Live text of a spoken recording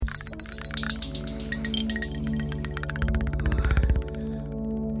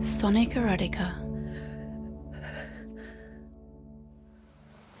Sonic Erotica.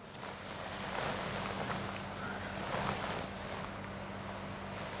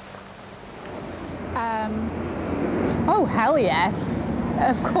 Oh, hell yes.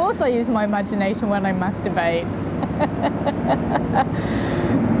 Of course I use my imagination when I masturbate.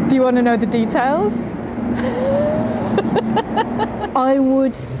 Do you want to know the details? I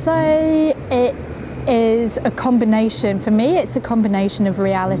would say it is a combination. For me, it's a combination of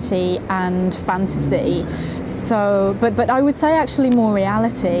reality and fantasy. So, but I would say actually more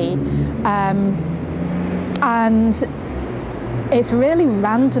reality. And it's really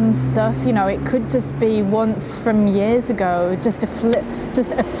random stuff, you know. It could just be once from years ago, just a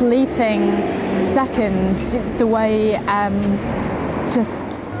fleeting second, the way, just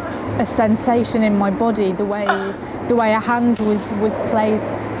a sensation in my body, the way a hand was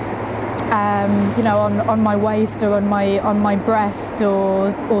placed, you know, on my waist or on my breast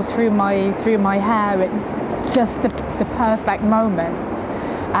or through my hair. Just the perfect moment.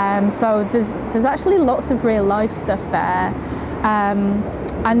 So there's actually lots of real life stuff there.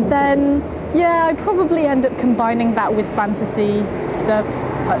 And then, yeah, I probably end up combining that with fantasy stuff.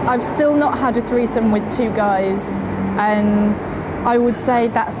 I've still not had a threesome with two guys, and I would say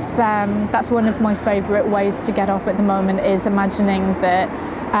that's one of my favourite ways to get off at the moment, is imagining that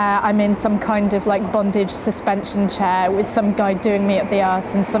I'm in some kind of like bondage suspension chair with some guy doing me up the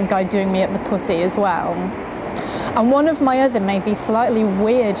arse and some guy doing me up the pussy as well. And one of my other maybe slightly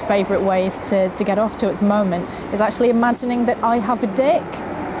weird favourite ways to get off to at the moment is actually imagining that I have a dick.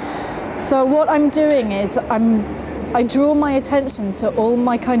 So what I'm doing is I draw my attention to all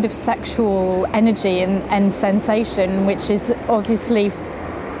my kind of sexual energy and sensation, which is obviously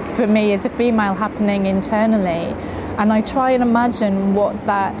for me as a female happening internally. And I try and imagine what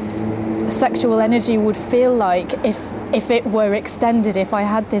that sexual energy would feel like if it were extended, if I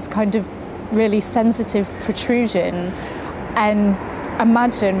had this kind of really sensitive protrusion, and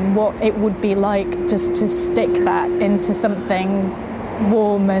imagine what it would be like just to stick that into something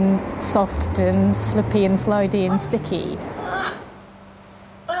warm and soft and slippy and slidey and sticky.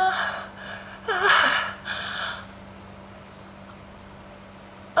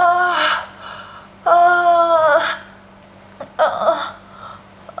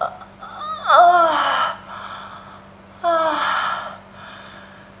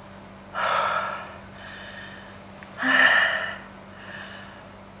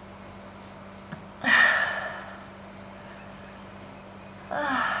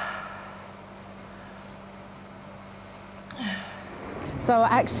 So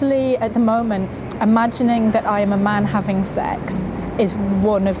actually, at the moment, imagining that I am a man having sex is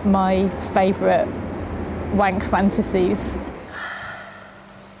one of my favourite wank fantasies.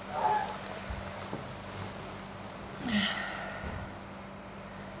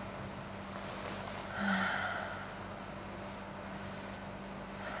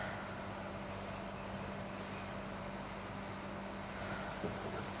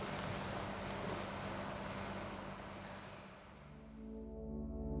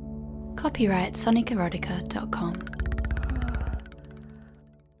 Copyright sonicerotica.com.